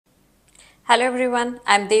Hello everyone,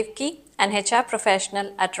 I'm Devki, an HR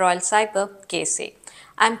professional at Royal Cyber KSA.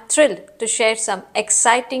 I'm thrilled to share some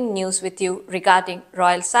exciting news with you regarding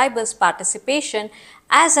Royal Cyber's participation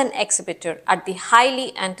as an exhibitor at the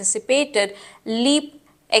highly anticipated LEAP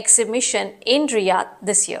exhibition in Riyadh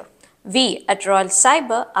this year. We at Royal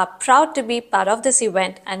Cyber are proud to be part of this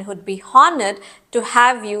event and would be honored to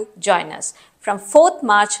have you join us. From 4th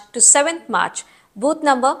March to 7th March, booth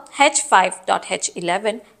number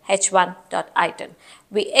H5.H11, H1.I10.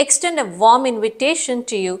 We extend a warm invitation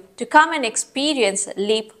to you to come and experience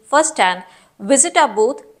LEAP firsthand, visit our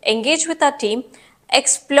booth, engage with our team,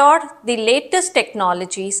 explore the latest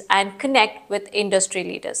technologies and connect with industry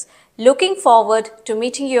leaders. Looking forward to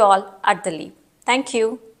meeting you all at the LEAP. Thank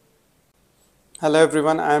you. Hello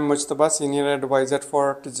everyone, I am Mujtaba, Senior Advisor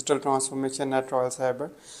for Digital Transformation at Royal Cyber.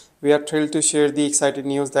 We are thrilled to share the exciting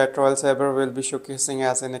news that Royal Cyber will be showcasing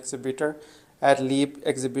as an exhibitor at LEAP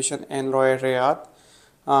exhibition in Royal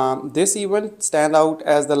Riyadh. This event stands out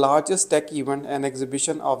as the largest tech event and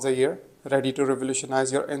exhibition of the year, ready to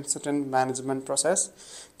revolutionize your incident management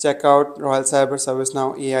process. Check out Royal Cyber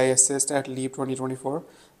ServiceNow AI Assist at LEAP 2024.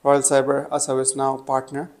 Royal Cyber, a ServiceNow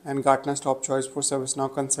partner and Gartner's top choice for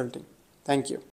ServiceNow consulting. Thank you.